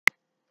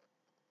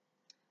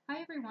Hi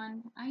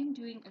everyone, I'm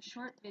doing a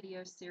short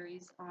video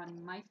series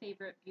on my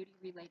favorite beauty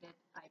related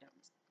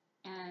items.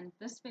 And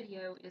this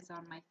video is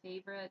on my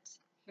favorite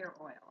hair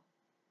oil.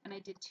 And I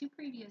did two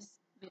previous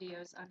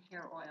videos on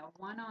hair oil,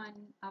 one on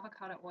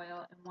avocado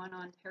oil and one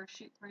on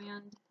Parachute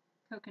brand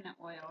coconut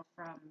oil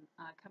from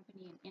a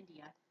company in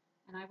India.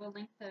 And I will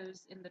link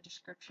those in the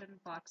description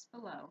box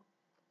below.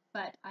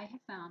 But I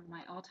have found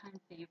my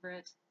all-time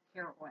favorite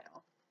hair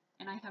oil.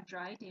 And I have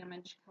dry,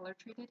 damaged,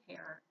 color-treated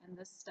hair, and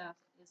this stuff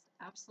is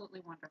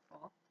absolutely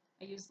wonderful.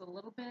 I use a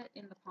little bit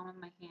in the palm of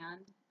my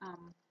hand,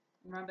 and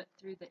rub it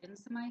through the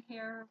ends of my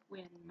hair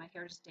when my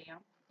hair is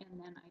damp, and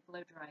then I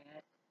blow dry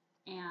it.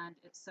 And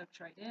it soaks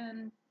right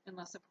in,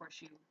 unless of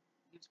course you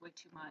use way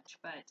too much,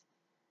 but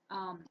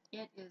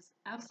it is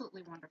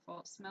absolutely wonderful.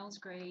 It smells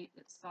great,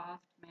 it's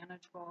soft,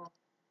 manageable,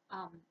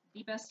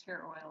 the best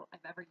hair oil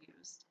I've ever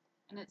used.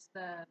 And it's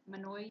the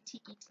Monoi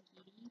Tiki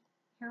Tahiti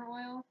hair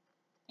oil.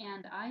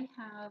 And I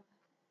have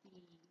the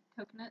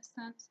coconut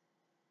scent,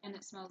 and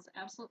it smells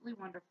absolutely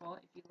wonderful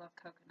if you love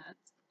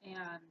coconuts.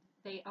 And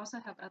they also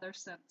have other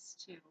scents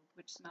too,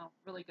 which smell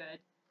really good.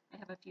 I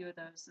have a few of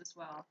those as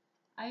well.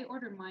 I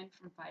ordered mine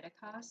from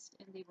Vitacost,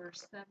 and they were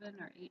 $7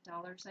 or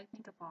 $8, I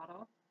think, a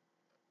bottle.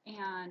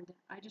 And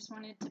I just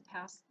wanted to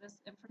pass this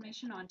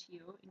information on to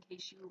you in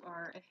case you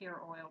are a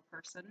hair oil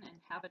person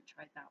and haven't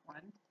tried that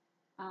one.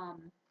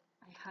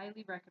 I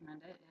highly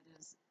recommend it. It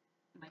is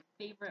my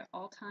favorite,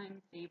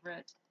 all-time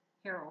favorite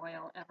hair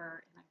oil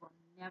ever, and I will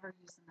never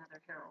use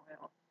another hair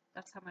oil.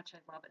 That's how much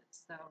I love it.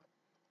 So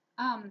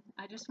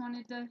I just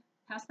wanted to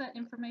pass that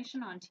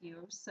information on to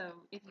you. So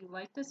if you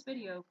like this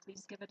video,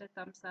 please give it a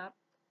thumbs up,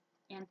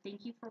 and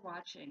thank you for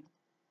watching.